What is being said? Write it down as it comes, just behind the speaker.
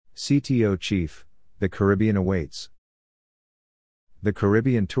CTO Chief, the Caribbean awaits. The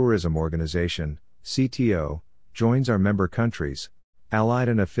Caribbean Tourism Organization, CTO, joins our member countries, allied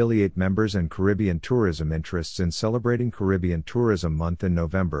and affiliate members and Caribbean tourism interests in celebrating Caribbean Tourism Month in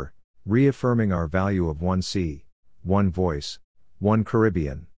November, reaffirming our value of one sea, one voice, one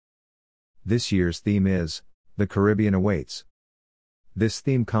Caribbean. This year's theme is, The Caribbean Awaits. This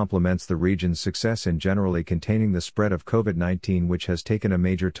theme complements the region's success in generally containing the spread of COVID-19, which has taken a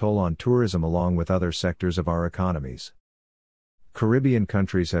major toll on tourism along with other sectors of our economies. Caribbean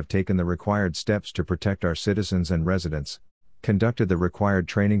countries have taken the required steps to protect our citizens and residents, conducted the required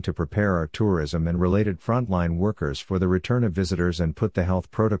training to prepare our tourism and related frontline workers for the return of visitors, and put the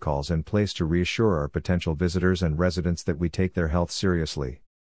health protocols in place to reassure our potential visitors and residents that we take their health seriously.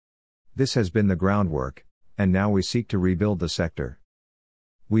 This has been the groundwork, and now we seek to rebuild the sector.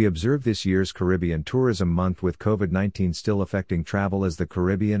 We observe this year's Caribbean Tourism Month with COVID-19 still affecting travel as the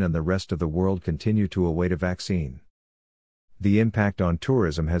Caribbean and the rest of the world continue to await a vaccine. The impact on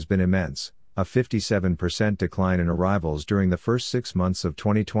tourism has been immense. A 57% decline in arrivals during the first 6 months of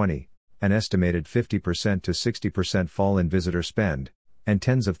 2020, an estimated 50% to 60% fall in visitor spend, and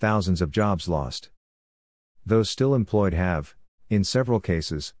tens of thousands of jobs lost. Those still employed have, in several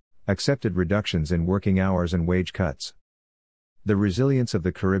cases, accepted reductions in working hours and wage cuts. The resilience of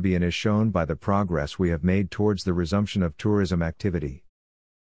the Caribbean is shown by the progress we have made towards the resumption of tourism activity.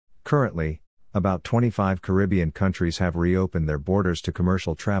 Currently, about 25 Caribbean countries have reopened their borders to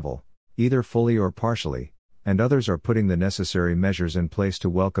commercial travel, either fully or partially, and others are putting the necessary measures in place to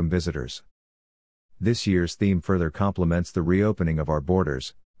welcome visitors. This year's theme further complements the reopening of our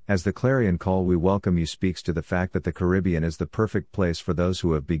borders, as the clarion call "We Welcome You" speaks to the fact that the Caribbean is the perfect place for those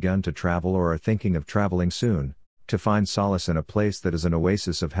who have begun to travel or are thinking of traveling soon, to find solace in a place that is an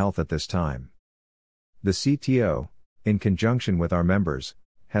oasis of health at this time. The CTO, in conjunction with our members,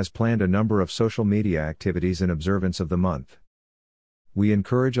 has planned a number of social media activities in observance of the month. We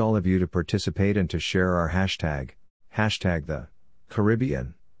encourage all of you to participate and to share our hashtag the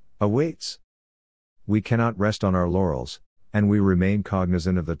Caribbean awaits. We cannot rest on our laurels, and we remain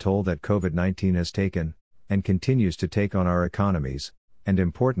cognizant of the toll that COVID-19 has taken, and continues to take on our economies, and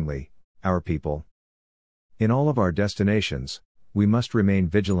importantly, our people. In all of our destinations, we must remain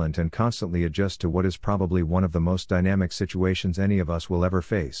vigilant and constantly adjust to what is probably one of the most dynamic situations any of us will ever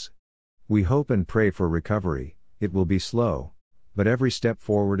face. We hope and pray for recovery. It will be slow, but every step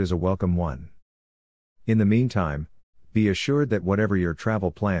forward is a welcome one. In the meantime, be assured that whatever your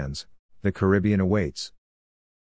travel plans, the Caribbean awaits.